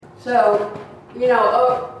So,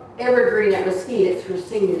 Evergreen at Mesquite, it's for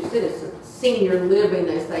senior citizens, senior living,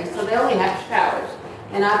 they say. So they only have showers.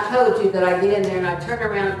 And I told you that I get in there and I turn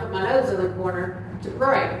around and put my nose in the corner to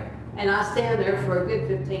pray. And I stand there for a good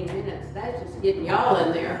 15 minutes. That's just getting y'all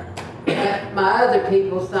in there. But my other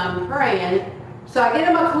people, so I'm praying. So I get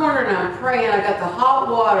in my corner and I'm praying. I got the hot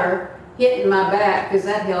water hitting my back because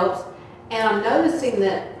that helps. And I'm noticing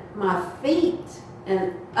that my feet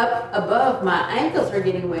and up above my ankles are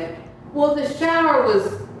getting wet. Well, the shower was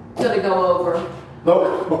going to go over.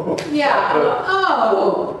 No. Yeah. I'm like,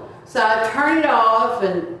 oh. So I turn it off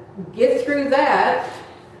and get through that.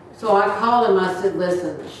 So I called him. I said,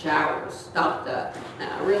 listen, the shower was stopped up. And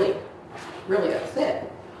I really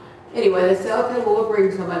upset. Anyway, they said, okay, well, we'll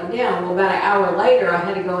bring somebody down. Well, about an hour later, I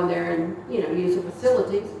had to go in there and, use the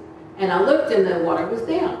facilities. And I looked and the water was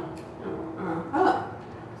down.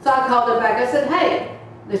 So I called them back. I said, hey,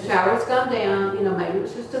 the shower's gone down. Maybe it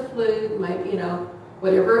was just a fluke. Maybe,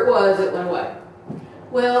 whatever it was, it went away.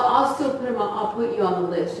 Well, I'll still I'll put you on the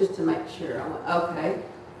list just to make sure. I went, okay.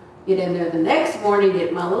 Get in there the next morning,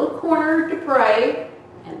 get my little corner to pray,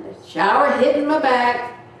 and the shower hitting my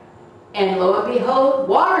back, and lo and behold,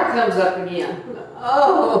 water comes up again.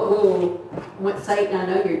 Oh, I went, Satan, I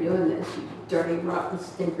know you're doing this, you dirty, rotten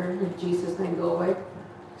stinker. In Jesus' name, go away.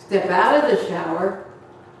 Step out of the shower.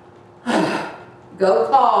 Go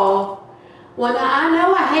call. Well, now, I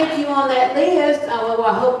know I had you on that list. Well,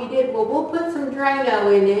 I hope you did. Well, we'll put some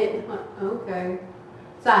Drano in it. Okay.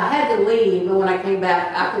 So I had to leave, and when I came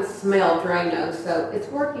back, I could smell Drano. So it's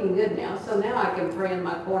working good now. So now I can pray in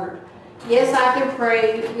my corner. Yes, I can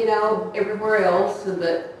pray, everywhere else,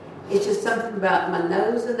 but it's just something about my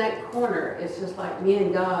nose in that corner. It's just like me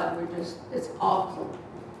and God. It's awesome.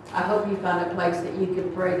 I hope you find a place that you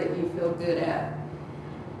can pray that you feel good at.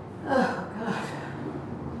 Oh, God.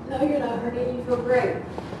 No, you're not hurting. You feel great.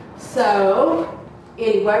 So,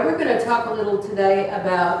 anyway, we're going to talk a little today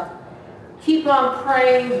about keep on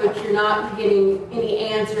praying, but you're not getting any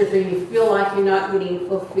answers, or you feel like you're not getting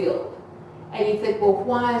fulfilled. And you think, well,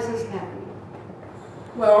 why is this happening?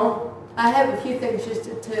 Well, I have a few things, just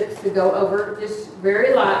tips to go over, just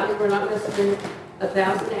very lightly. We're not going to spend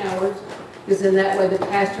 1,000 hours, because in that way the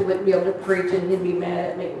pastor wouldn't be able to preach and he'd be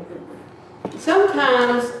mad at me.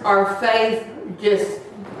 Sometimes our faith just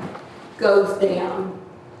goes down.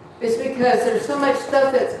 It's because there's so much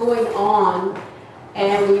stuff that's going on,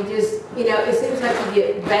 and we just, it seems like you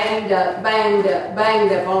get banged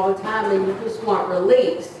up all the time, and you just want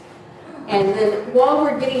release. And then while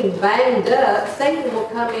we're getting banged up, Satan will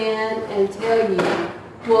come in and tell you,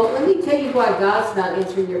 well, let me tell you why God's not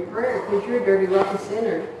answering your prayer, because you're a dirty, rotten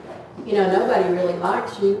sinner. Nobody really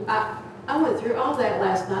likes you. I went through all that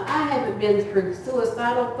last night. I haven't been through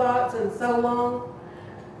suicidal thoughts in so long.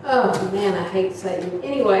 Oh, man, I hate Satan.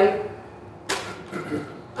 Anyway,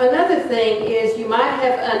 another thing is you might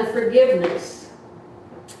have unforgiveness.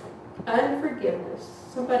 Unforgiveness.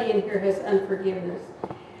 Somebody in here has unforgiveness.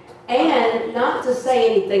 And not to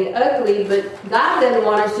say anything ugly, but God doesn't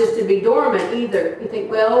want us just to be dormant either. You think,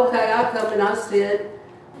 well, okay, I come and I sit,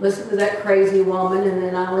 listen to that crazy woman, and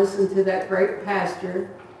then I listen to that great pastor.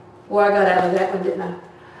 Boy, I got out of that one, didn't I?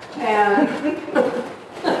 And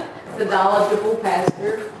the knowledgeable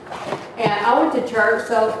pastor. And I went to church,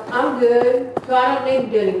 so I'm good. So I don't need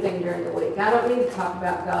to do anything during the week. I don't need to talk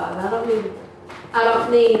about God. I don't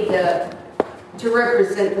need to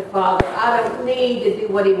represent the Father. I don't need to do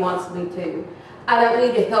what He wants me to. I don't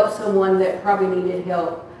need to help someone that probably needed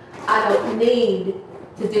help. I don't need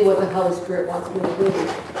to do what the Holy Spirit wants me to do.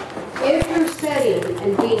 If you're sitting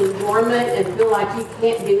and being dormant and feel like you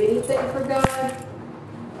can't do anything for God,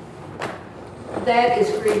 that is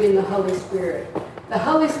grieving the Holy Spirit. The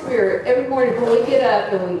Holy Spirit, every morning when we get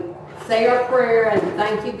up and we say our prayer and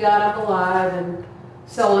thank you, God, I'm alive, and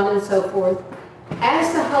so on and so forth,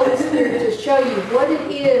 ask the Holy Spirit to show you what it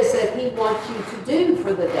is that He wants you to do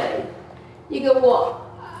for the day. You go, well,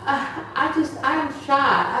 I'm shy.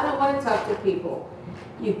 I don't want to talk to people.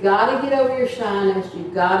 You've got to get over your shyness.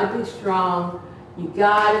 You've got to be strong. You've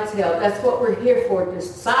got to tell. That's what we're here for,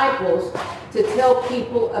 disciples, to tell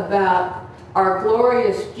people about our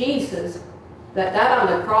glorious Jesus that died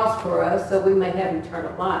on the cross for us so we may have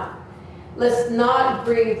eternal life. Let's not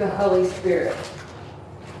grieve the Holy Spirit.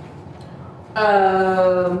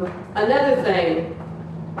 Another thing,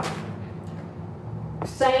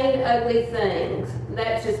 saying ugly things.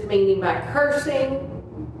 That's just meaning by cursing,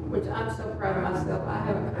 which I'm so proud of myself. I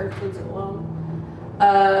haven't cursed in so long.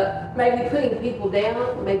 Maybe putting people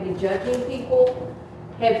down, maybe judging people.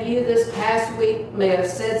 Have you this past week may have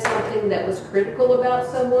said something that was critical about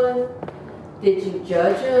someone? Did you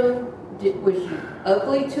judge them? Was you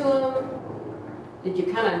ugly to them? Did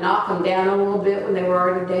you kind of knock them down a little bit when they were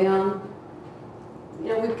already down? You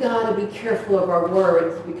know, we've got to be careful of our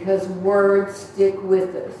words because words stick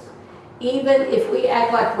with us. Even if we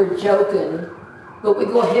act like we're joking, but we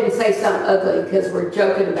go ahead and say something ugly because we're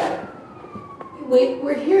joking about it.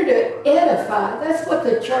 We're here to edify. That's what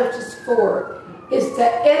the church is for, is to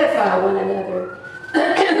edify one another.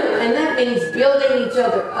 And that means building each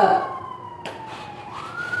other up.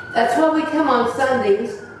 That's why we come on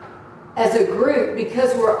Sundays as a group,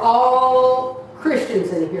 because we're all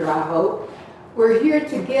Christians in here, I hope. We're here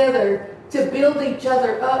together to build each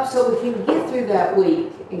other up so we can get through that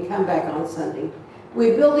week and come back on Sunday.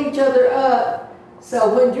 We build each other up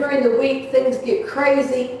so when during the week things get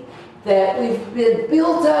crazy, that we've been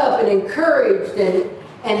built up and encouraged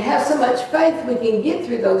and have so much faith we can get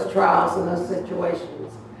through those trials and those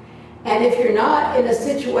situations. And if you're not in a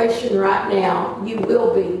situation right now, you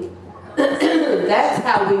will be. That's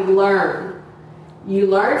how we learn. You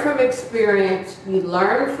learn from experience, you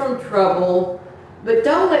learn from trouble, but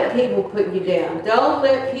don't let people put you down. Don't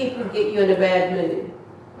let people get you in a bad mood.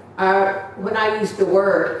 When I used to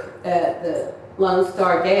work at the Lone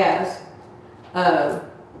Star Gas,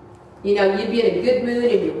 you know, you'd be in a good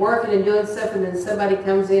mood and you're working and doing stuff, and then somebody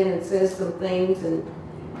comes in and says some things and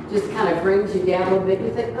just kind of brings you down a little bit. And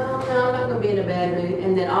you think, oh, no, I'm not going to be in a bad mood.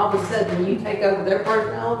 And then all of a sudden you take over their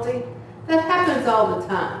personality. That happens all the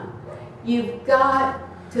time. You've got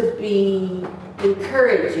to be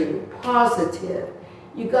encouraging, positive.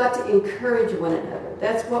 You've got to encourage one another.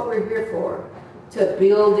 That's what we're here for, to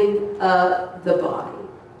building up the body.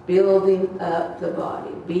 Building up the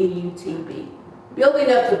body. B-U-T-B.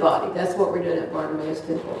 Building up the body. That's what we're doing at Bartimaeus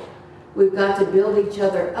Temple. We've got to build each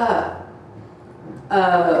other up.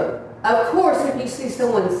 Of course, if you see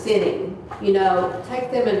someone sinning, you know,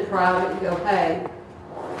 take them in private and go, hey,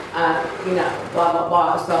 you know, blah, blah,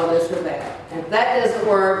 blah, I saw this or that. And if that doesn't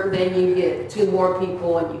work, then you get 2 more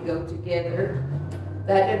people and you go together.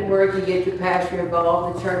 That didn't work, you get your pastor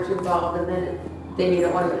involved, the church involved, and then you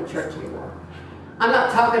don't want to go to church anymore. I'm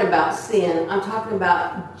not talking about sin. I'm talking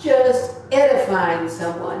about just edifying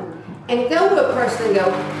someone. And go to a person and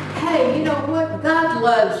go, hey, you know what? God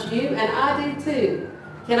loves you, and I do too.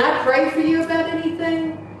 Can I pray for you about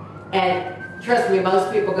anything? And trust me,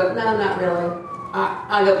 most people go, no, not really.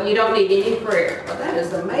 I go, you don't need any prayer. Well, that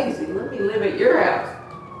is amazing. Let me live at your house.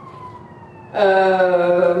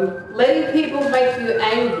 Letting people make you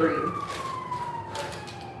angry.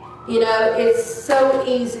 You know, it's so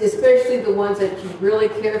easy, especially the ones that you really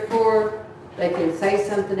care for. They can say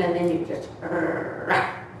something and then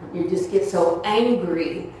you just get so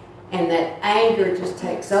angry, and that anger just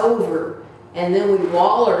takes over, and then we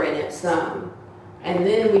waller in it some, and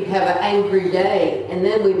then we have an angry day, and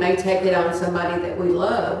then we may take it on somebody that we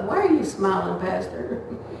love. Why are you smiling, Pastor?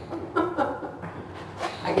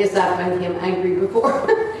 I guess I've made him angry before.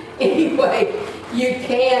 Anyway, you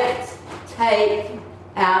can't take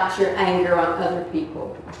out your anger on other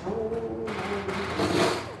people.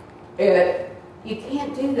 You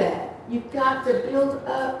can't do that. You've got to build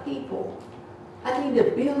up people. I need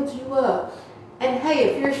to build you up. And hey,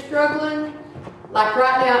 if you're struggling, like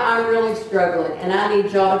right now, I'm really struggling, and I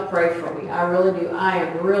need y'all to pray for me. I really do. I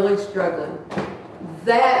am really struggling.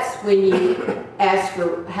 That's when you ask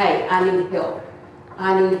for, hey, I need help.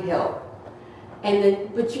 I need help. And then,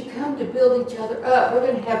 but you come to build each other up. We're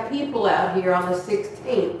going to have people out here on the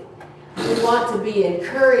 16th. We want to be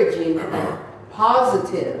encouraging and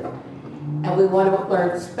positive. And we want to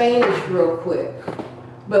learn Spanish real quick.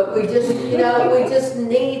 But we just, you know, we just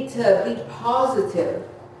need to be positive.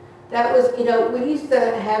 That was, you know, we used to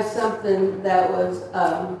have something that was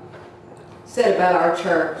said about our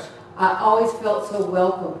church. I always felt so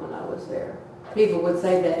welcome when I was there. People would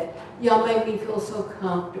say that, y'all make me feel so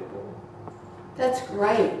comfortable. That's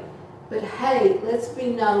great. But hey, let's be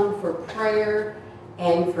known for prayer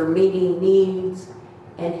and for meeting needs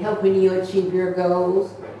and helping you achieve your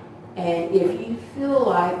goals. And if you feel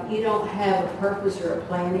like you don't have a purpose or a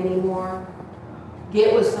plan anymore,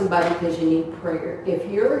 get with somebody because you need prayer. If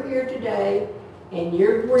you're here today and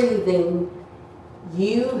you're breathing,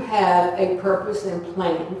 you have a purpose and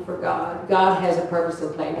plan for God. God has a purpose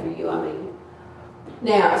and plan for you, I mean.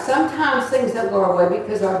 Now, sometimes things don't go our way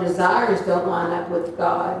because our desires don't line up with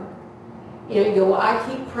God. You know, you go, well, I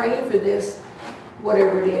keep praying for this,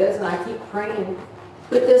 whatever it is, and I keep praying.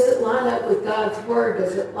 But does it line up with God's word?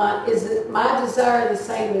 Is it my desire the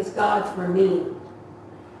same as God's for me?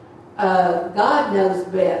 God knows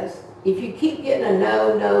best. If you keep getting a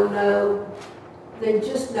no, then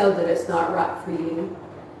just know that it's not right for you.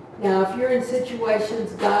 Now, if you're in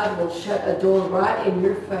situations, God will shut a door right in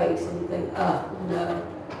your face and you think, oh, no.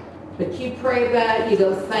 But you pray about it, you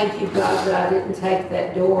go, thank you, God, that I didn't take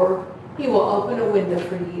that door. He will open a window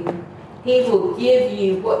for you. He will give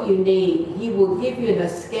you what you need. He will give you an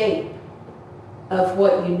escape of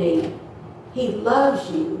what you need. He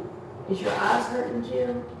loves you. Is your eyes hurting,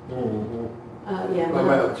 Jim? Mm-hmm. Yeah. I'm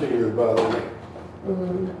out of tears, by the way.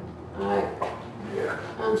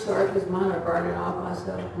 I'm sorry, because mine are burning off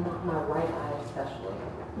myself. My right eye especially.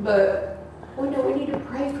 But we know we need to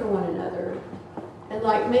pray for one another. And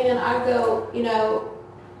like, man, I go, in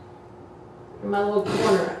my little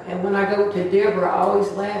corner, and when I go to Deborah, I always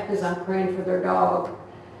laugh because I'm praying for their dog.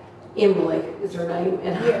 Emily is her name,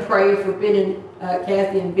 and I pray for Ben and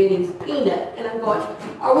Kathy and Benny's Peanut. And I'm going,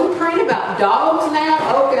 are we praying about dogs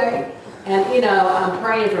now? Okay. And, I'm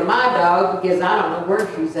praying for my dog because I don't know where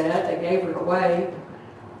she's at. They gave her away.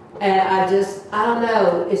 And I don't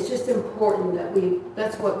know. It's just important that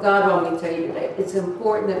that's what God wanted me to tell you today. It's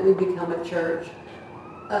important that we become a church.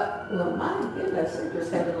 Well, my goodness, they're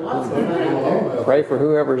just having lots of fun out there. Pray for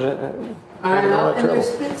whoever's in it. I know, and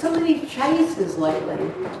there's been so many chases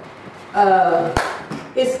lately.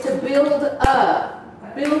 It's to build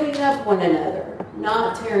up, building up one another,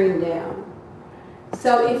 not tearing down.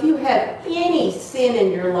 So if you have any sin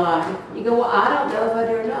in your life, you go, well, I don't know if I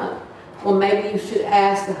do or not. Well, maybe you should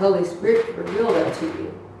ask the Holy Spirit to reveal that to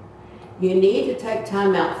you. You need to take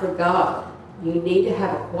time out for God. You need to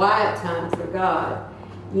have a quiet time for God.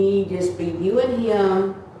 You need to just be you and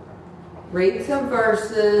Him. Read some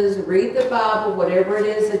verses, read the Bible, whatever it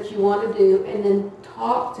is that you want to do, and then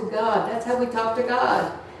talk to God. That's how we talk to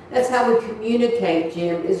God. That's how we communicate,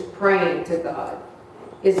 Jim, is praying to God.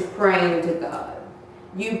 Is praying to God.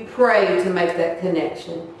 You pray to make that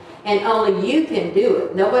connection. And only you can do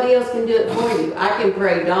it. Nobody else can do it for you. I can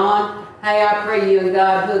pray, Dawn, hey, I pray you and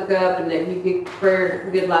God hook up and then you get prayer,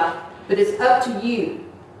 good life. But it's up to you.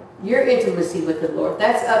 Your intimacy with the Lord,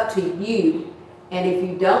 that's up to you. And if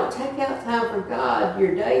you don't take out time for God,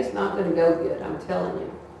 your day's not going to go good, I'm telling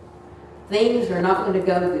you. Things are not going to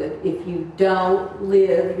go good if you don't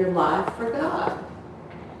live your life for God.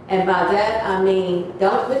 And by that, I mean,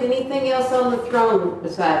 don't put anything else on the throne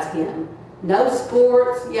besides Him. No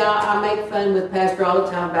sports. Yeah, I make fun with Pastor all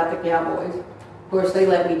the time about the Cowboys. Of course, they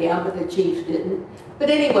let me down, but the Chiefs didn't. But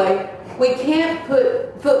anyway, we can't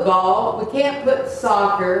put football, we can't put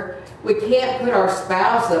soccer, we can't put our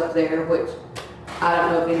spouse up there, which I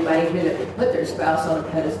don't know if anybody here that would put their spouse on a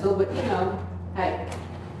pedestal, but hey,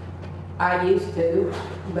 I used to,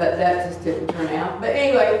 but that just didn't turn out. But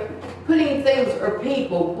anyway, putting things or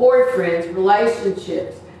people, boyfriends,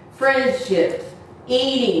 relationships, friendships,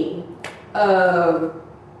 eating,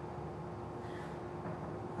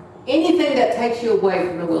 anything that takes you away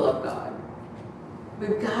from the will of God.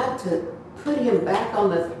 We've got to put Him back on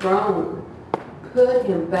the throne. Put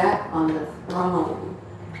Him back on the throne.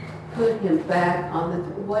 Put Him back on the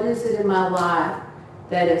what is it in my life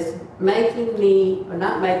that is making me, or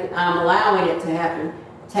not making, I'm allowing it to happen,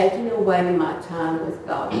 taking away my time with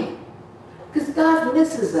God. Because God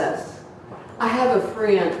misses us. I have a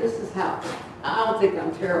friend, this is how, I don't think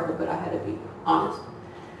I'm terrible, but I had to be honest.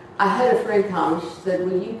 I had a friend come, she said,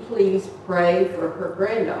 will you please pray for her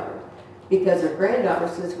granddaughter? Because her granddaughter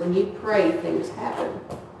says, when you pray, things happen.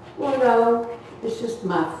 Well, no, it's just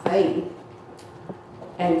my faith.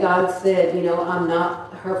 And God said, I'm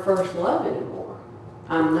not her first love anymore.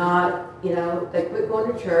 I'm not, they quit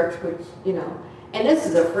going to church, which, and this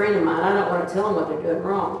is a friend of mine. I don't want to tell them what they're doing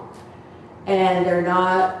wrong. And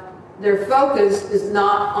their focus is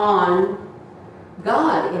not on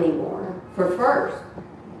God anymore for first.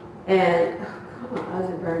 And, come on, eyes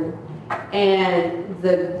are burning. And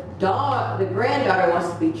the granddaughter wants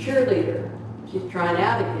to be cheerleader. She's trying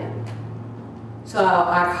out again. So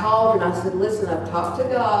I called and I said, listen, I've talked to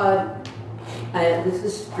God. This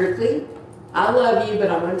is strictly, I love you,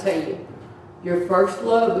 but I'm going to tell you, your first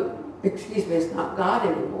love, is not God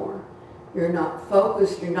anymore. You're not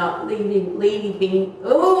focused. You're not leading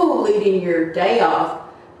your day off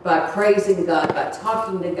by praising God, by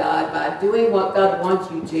talking to God, by doing what God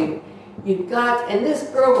wants you to. And this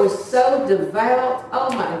girl was so devout.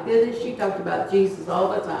 Oh my goodness, she talked about Jesus all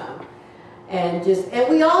the time. And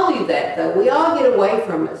we all do that though. We all get away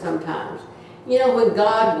from it sometimes. When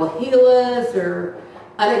God will heal us or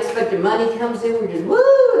unexpected money comes in, we're just, woo,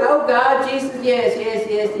 oh God, Jesus, yes, yes,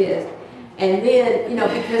 yes, yes. And then,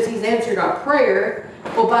 because He's answered our prayer,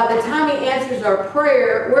 well, by the time He answers our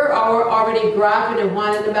prayer, we're already griping and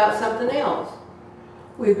whining about something else.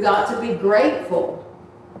 We've got to be grateful.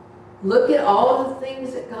 Look at all the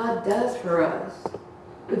things that God does for us.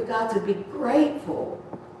 We've got to be grateful.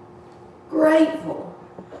 Grateful.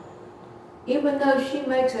 Even though she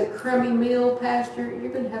makes a crummy meal, Pastor, you're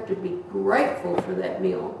going to have to be grateful for that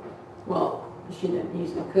meal. Well, she doesn't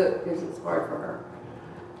usually cook because it's hard for her.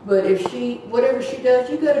 But if whatever she does,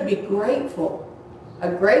 you got to be grateful. A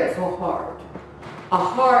grateful heart. A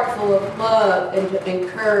heart full of love and to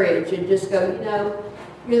encourage and just go,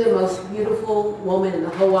 you're the most beautiful woman in the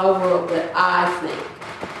whole wide world that I think.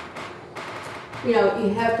 You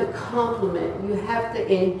have to compliment. You have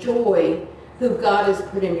to enjoy who God has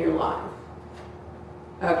put in your life.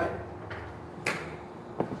 Okay.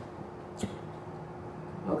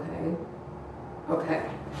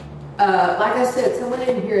 Like I said, someone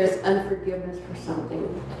in here has unforgiveness for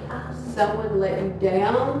something. Someone let you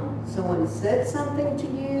down. Someone said something to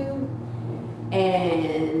you.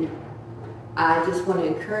 And I just want to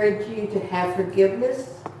encourage you to have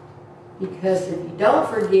forgiveness. Because if you don't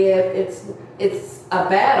forgive, it's a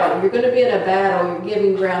battle. You're going to be in a battle. You're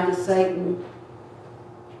giving ground to Satan.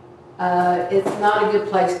 It's not a good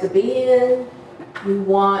place to be in. You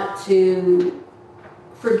want to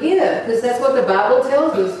forgive, because that's what the Bible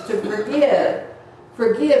tells us, to forgive.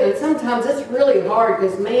 Forgive, and sometimes it's really hard,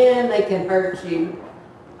 because, man, they can hurt you.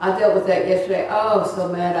 I dealt with that yesterday. Oh, so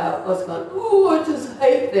mad. I was going, I just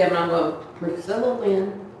hate them. And I'm going, Priscilla,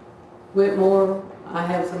 Whitmore, I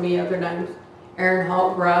have so many other names, Aaron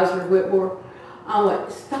Hawk, Greiser, Whitmore. I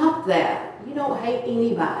went, stop that. You don't hate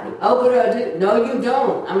anybody. Oh, but I do. No, you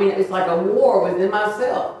don't. I mean, it's like a war within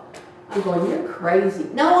myself. I'm going, you're crazy.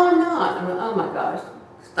 No, I'm not. I'm going, oh my gosh,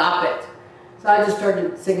 stop it. So I just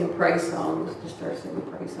started singing praise songs. Sometimes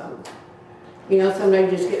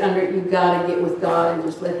you just get under it. You've got to get with God and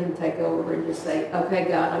just let Him take over and just say, okay,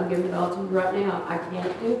 God, I'm giving it all to you right now. I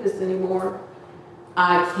can't do this anymore.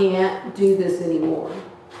 I can't do this anymore.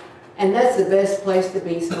 And that's the best place to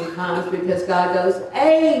be sometimes, because God goes,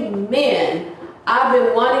 amen. I've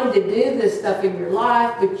been wanting to do this stuff in your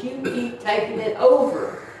life, but you keep taking it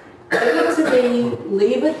over. Give it to me,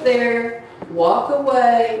 leave it there, walk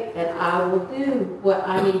away, and I will do what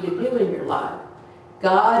I need to do in your life.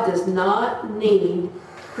 God does not need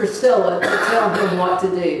Priscilla to tell him what to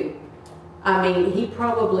do. I mean, he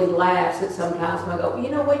probably laughs at sometimes when I go, you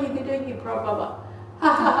know what you can do? You probably, blah, blah.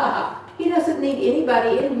 Ha, ha, ha, ha. He doesn't need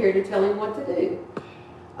anybody in here to tell him what to do.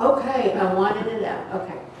 Okay, I wanted it out.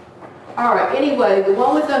 Okay. All right, anyway, the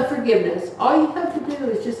one with unforgiveness, all you have to do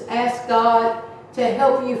is just ask God to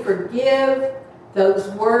help you forgive those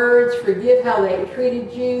words, forgive how they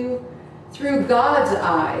treated you through God's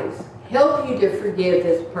eyes. Help you to forgive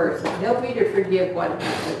this person. Help you to forgive what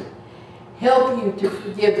happened. Help you to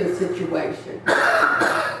forgive the situation.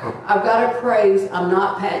 I've got to praise. I'm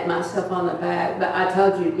not patting myself on the back, but I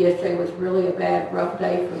told you yesterday was really a bad, rough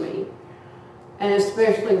day for me. And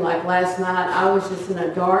especially like last night, I was just in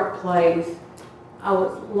a dark place. I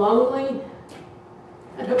was lonely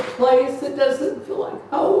at a place that doesn't feel like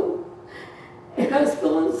home. And I was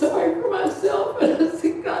feeling sorry for myself. And I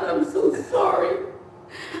said, God, I'm so sorry.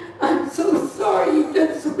 I'm so sorry. You've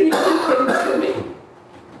done so many good things for me.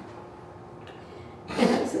 And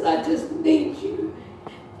I said, I just need you.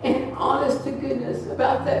 And honest to goodness,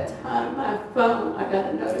 about that time, my phone, I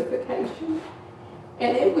got a notification.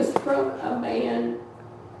 And it was from a man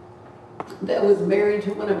that was married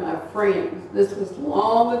to one of my friends. This was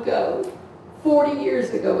long ago, 40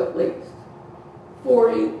 years ago at least.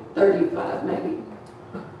 40, 35 maybe.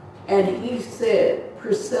 And he said,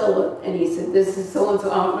 Priscilla, and he said, this is so-and-so,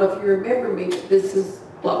 I don't know if you remember me, but this is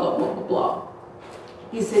blah, blah, blah, blah, blah.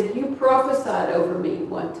 He said, you prophesied over me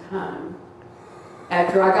one time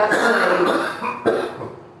after I got saved.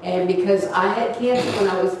 And because I had cancer when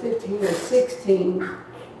I was 15 or 16,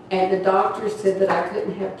 and the doctor said that I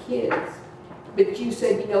couldn't have kids. But you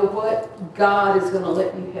said, you know what? God is going to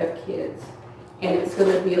let you have kids. And it's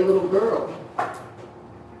going to be a little girl.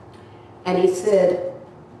 And he said,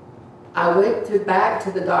 I went back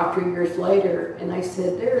to the doctor years later, and they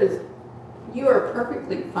said, you are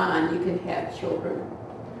perfectly fine. You can have children.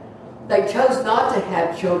 They chose not to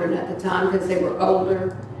have children at the time because they were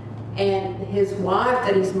older. And his wife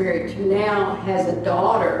that he's married to now has a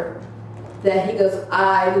daughter that he goes,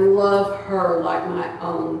 I love her like my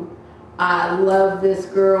own. I love this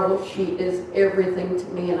girl. She is everything to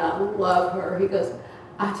me, and I love her. He goes,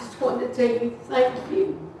 I just wanted to tell you thank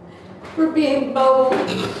you for being bold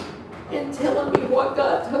and telling me what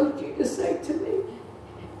God told you to say to me.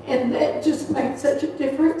 And that just made such a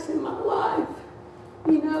difference in my life.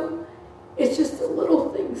 You know, it's just the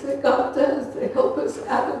little things that God does to help us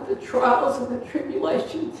out of the trials and the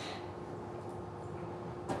tribulations.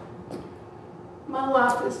 My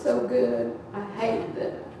life is so good. I hate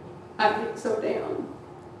that I get so down.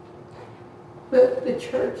 but the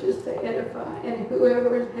church is to edify. And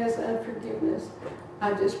whoever has unforgiveness,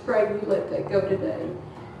 I just pray you let that go today.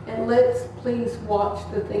 And let's please watch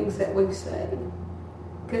the things that we say.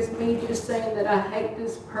 Because me just saying that I hate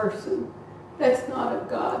this person, that's not of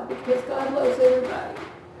God, because God loves everybody.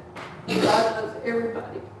 God loves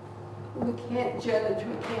everybody. We can't judge,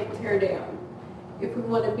 we can't tear down. If we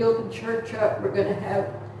want to build the church up, we're going to have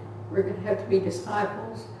to be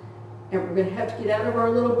disciples, and we're going to have to get out of our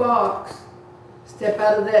little box, step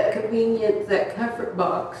out of that convenience, that comfort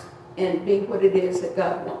box, and be what it is that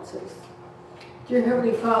God wants us. Dear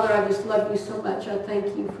Heavenly Father, I just love you so much. I thank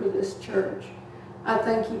you for this church. I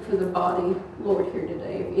thank you for the body, Lord, here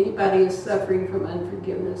today. If anybody is suffering from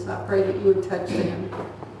unforgiveness, I pray that you would touch them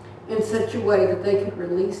in such a way that they could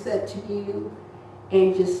release that to you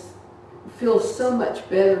and just feel so much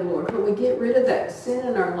better, Lord. When we get rid of that sin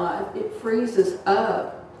in our life, it frees us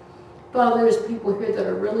up. Father, there's people here that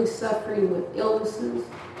are really suffering with illnesses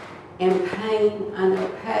and pain. I know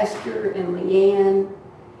Pastor and Leanne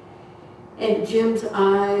and Jim's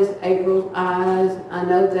eyes, April's eyes. I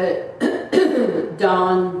know that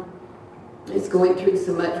Don is going through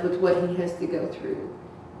so much with what he has to go through.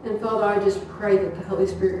 And Father, I just pray that the Holy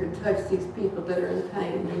Spirit would touch these people that are in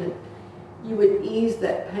pain, and that you would ease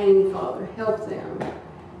that pain, Father. Help them.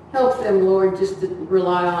 Help them, Lord, just to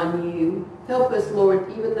rely on you. Help us,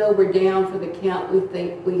 Lord, even though we're down for the count,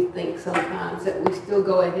 we think sometimes that we still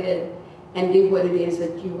go ahead and do what it is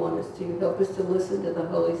that you want us to. Help us to listen to the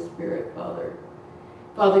Holy Spirit, Father.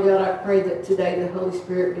 Father God, I pray that today the Holy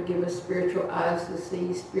Spirit would give us spiritual eyes to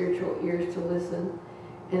see, spiritual ears to listen,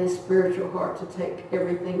 and a spiritual heart to take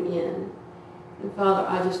everything in. And Father,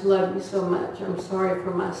 I just love you so much. I'm sorry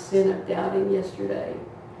for my sin of doubting yesterday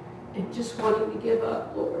and just wanting to give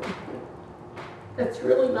up, Lord. That's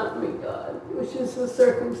really not me, God. It was just a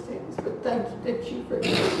circumstance, but thank you that you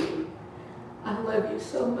forgave me. I love you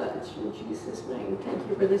so much. In Jesus' name, thank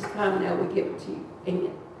you for this time. Now we give it to you.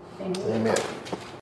 Amen. Amen.